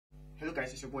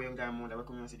guys, it's your boy Young Diamond. I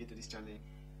welcome you once again to this channel.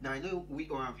 Now I know we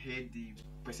all have heard the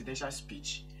presidential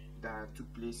speech that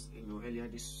took place, earlier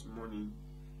this morning,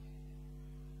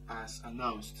 as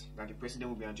announced that the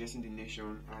president will be addressing the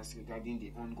nation as regarding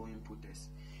the ongoing protests.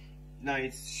 Now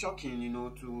it's shocking,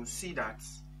 to see that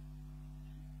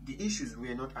the issues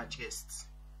were not addressed,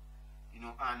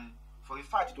 and for a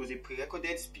fact it was a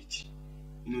pre-recorded speech,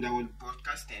 that was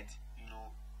broadcasted,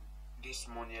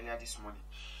 earlier this morning.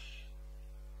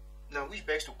 Now, which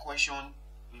begs to question,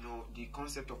 the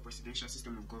concept of presidential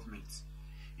system of government.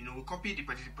 We copied the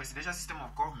presidential system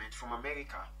of government from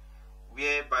America,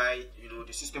 whereby,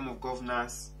 the system of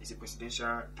governance is a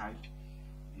presidential type,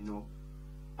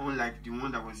 unlike the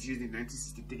one that was used in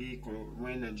 1963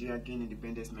 when Nigeria gained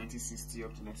independence. 1960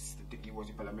 up to 1963 was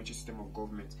a parliamentary system of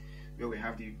government, where we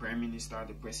have the prime minister,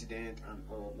 the president, and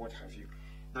or what have you.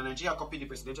 Now, Nigeria copied the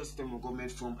presidential system of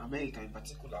government from America in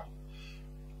particular.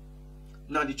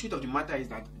 Now, the truth of the matter is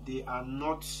that they are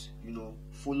not,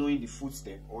 following the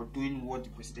footsteps or doing what the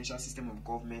presidential system of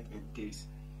government entails.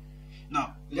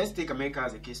 Now, let's take America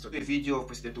as a case study. A video of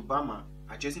President Obama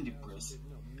addressing the press,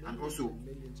 and also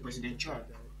President Trump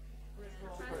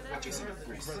addressing the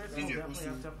press. These were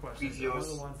also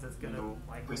previous,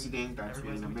 president that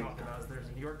were in America.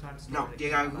 Now,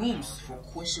 there are rooms for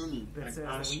questioning and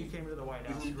answering,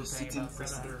 even the sitting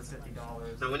president.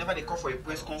 Now, whenever they call for a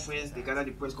press conference, they gather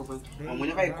the press conference, and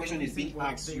whenever a question is being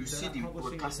asked, you see the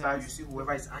broadcaster, you see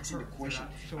whoever is asking the question,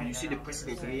 and you see the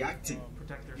president reacting,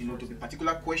 to the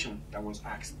particular question that was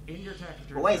asked.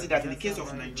 But why is it that in the case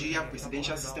of Nigeria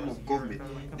presidential system of government,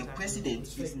 the president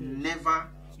is never,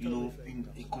 in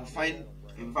a confined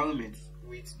environment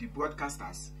with the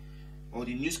broadcasters or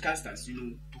the newscasters,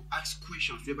 to ask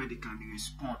questions whereby they can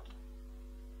respond?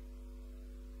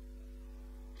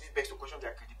 This begs to question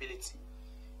their credibility.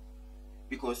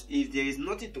 Because if there is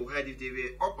nothing to hide, if they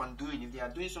were up and doing, if they are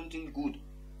doing something good,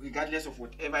 regardless of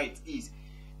whatever it is,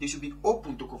 they should be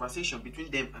open to conversation between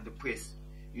them and the press,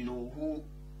 who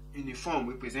in a form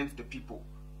represent the people.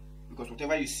 Because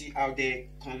whatever you see out there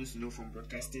comes, from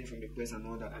broadcasting, from the press and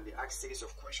all that, and they ask series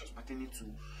of questions pertaining to,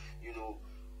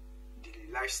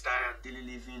 the lifestyle and daily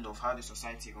living of how the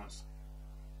society runs.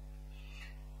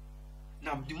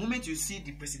 Now, the moment you see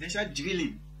the presidential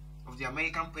drilling of the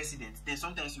American president, then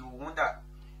sometimes you wonder,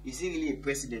 is he really a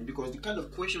president? Because the kind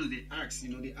of questions they ask,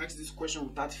 they ask this question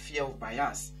without fear of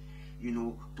bias,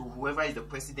 to whoever is the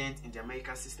president in the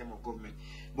American system of government.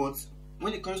 But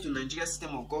when it comes to Nigeria's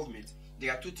system of government,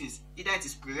 there are two things. Either it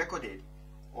is pre-recorded,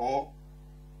 or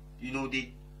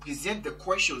they present the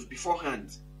questions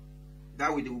beforehand.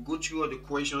 That way they will go through all the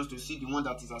questions to see the one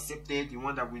that is accepted, the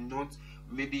one that will not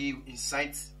maybe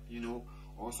incite,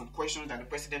 or some questions that the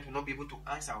president will not be able to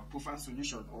answer or provide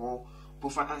solution or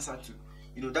provide answer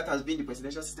to. That has been the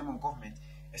presidential system of government,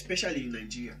 especially in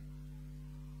Nigeria.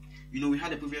 We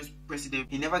had a previous president,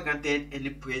 he never granted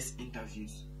any press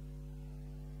interviews.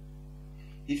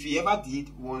 If he ever did,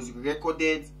 was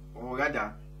recorded, or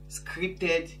rather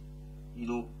scripted,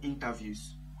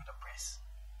 interviews with the press.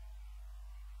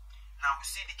 Now we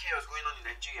see the chaos going on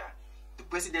in Nigeria. The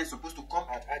president is supposed to come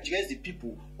and address the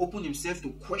people, open himself to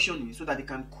questioning, so that they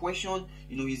can question,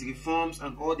 his reforms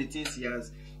and all the things he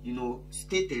has,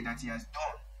 stated that he has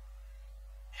done.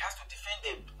 He has to defend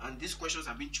them, and these questions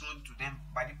have been thrown to them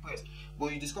by the press.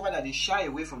 But you discover that they shy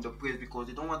away from the press because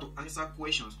they don't want to answer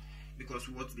questions, because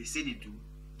what they say they do,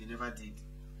 they never did.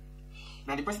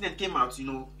 Now the president came out,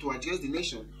 to address the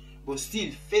nation, but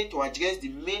still failed to address the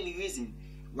main reason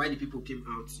why the people came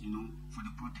out, for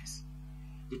the protest.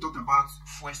 They talked about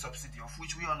fuel subsidy, of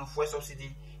which we all know fuel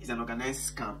subsidy is an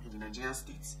organized scam in the Nigerian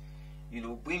states.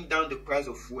 Bring down the price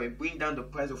of fuel,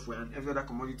 and every other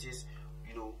commodities,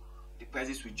 the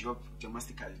prices will drop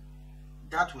dramatically.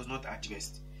 That was not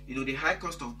addressed. The high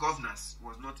cost of governance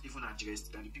was not even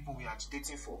addressed, that the people were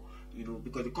agitating for,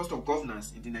 because the cost of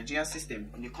governance in the Nigerian system,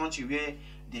 in a country where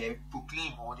they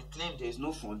proclaim or they claim there is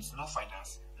no funds, no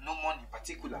finance, no money in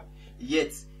particular,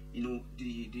 yet,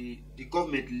 the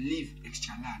government live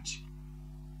extra large.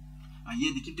 And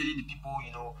yet they keep telling the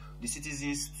people, the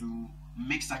citizens to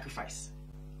make sacrifice.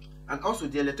 And also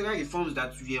the electoral reforms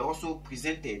that were also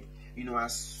presented,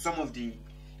 as some of the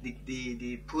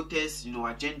protest,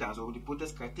 agendas or the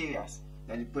protest criteria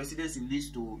that the presidency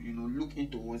needs to, look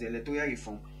into was electoral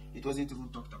reform. It wasn't even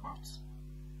talked about.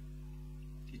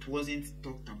 It wasn't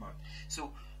talked about.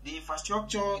 So the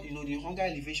infrastructure, the hunger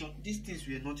elevation, these things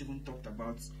were not even talked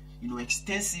about,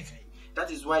 extensively. That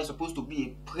is why it's supposed to be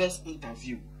a press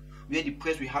interview, where the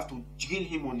press will have to drill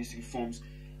him on his reforms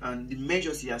and the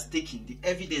measures he has taken, the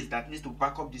evidence that needs to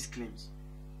back up these claims.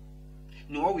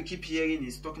 What we keep hearing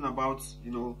is talking about,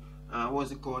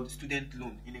 what's it called, student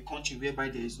loan in a country whereby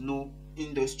there is no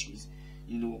industries,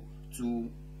 to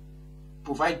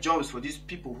provide jobs for these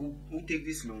people who take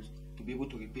these loans to be able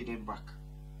to repay them back.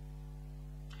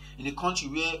 In a country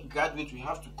where graduates will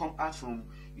have to come out from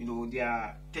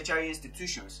their tertiary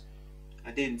institutions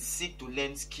and then seek to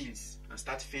learn skills and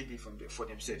start fending for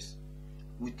themselves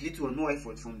with little or no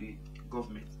effort from the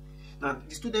government. Now,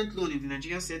 the student loan in the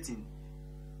Nigerian setting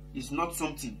is not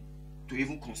something to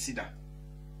even consider.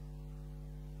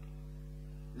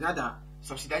 Rather,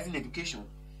 subsidizing education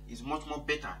is much more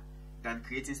better than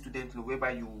creating student loan,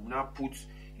 whereby you now put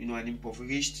an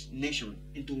impoverished nation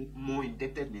into more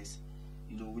indebtedness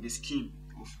with a scheme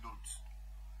of loans.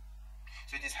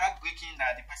 So it is heartbreaking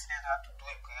that the president had to do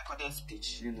a pre-recorded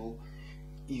speech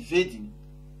evading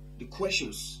the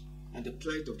questions and the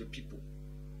plight of the people.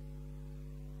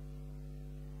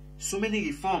 So many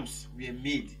reforms were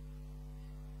made,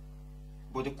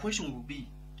 but the question will be,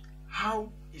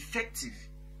 how effective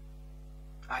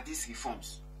are these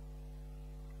reforms?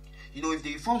 If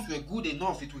the reforms were good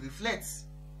enough, it will reflect.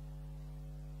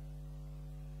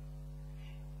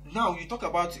 Now, you talk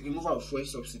about removal of fuel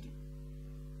subsidy.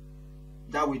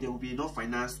 That way, there will be enough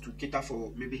finance to cater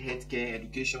for maybe healthcare,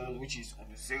 education, which is on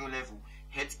a zero level.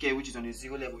 Healthcare, which is on a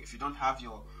zero level. If you don't have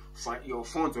your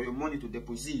funds or your money to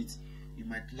deposit, you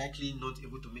might likely not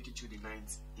able to make it through the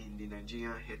night in the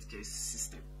Nigerian healthcare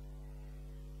system.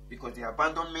 Because the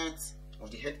abandonment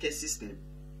of the healthcare system,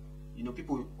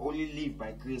 people only live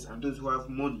by grace, and those who have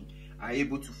money are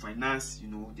able to finance,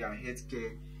 their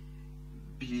healthcare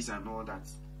bills and all that.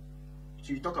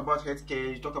 So you talk about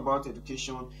healthcare, you talk about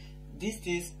education. These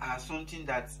things are something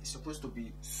that is supposed to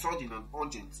be sudden and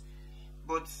urgent,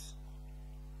 but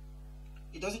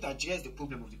it doesn't address the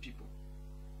problem of the people.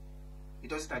 It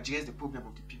doesn't address the problem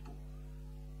of the people.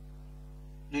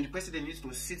 The president needs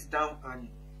to sit down and,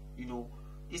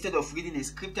 instead of reading a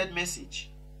scripted message,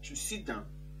 should sit down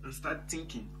and start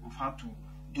thinking of how to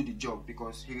do the job,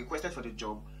 because he requested for the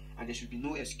job and there should be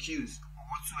no excuse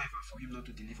whatsoever for him not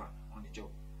to deliver on the job.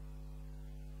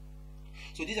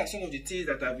 So these are some of the things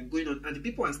that have been going on, and the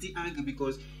people are still angry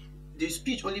because the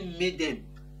speech only made them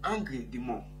angry the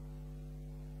more.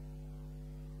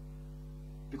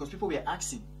 Because people were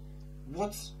asking,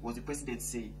 what was the president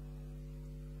saying?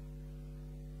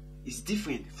 It's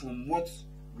different from what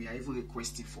we are even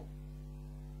requesting for.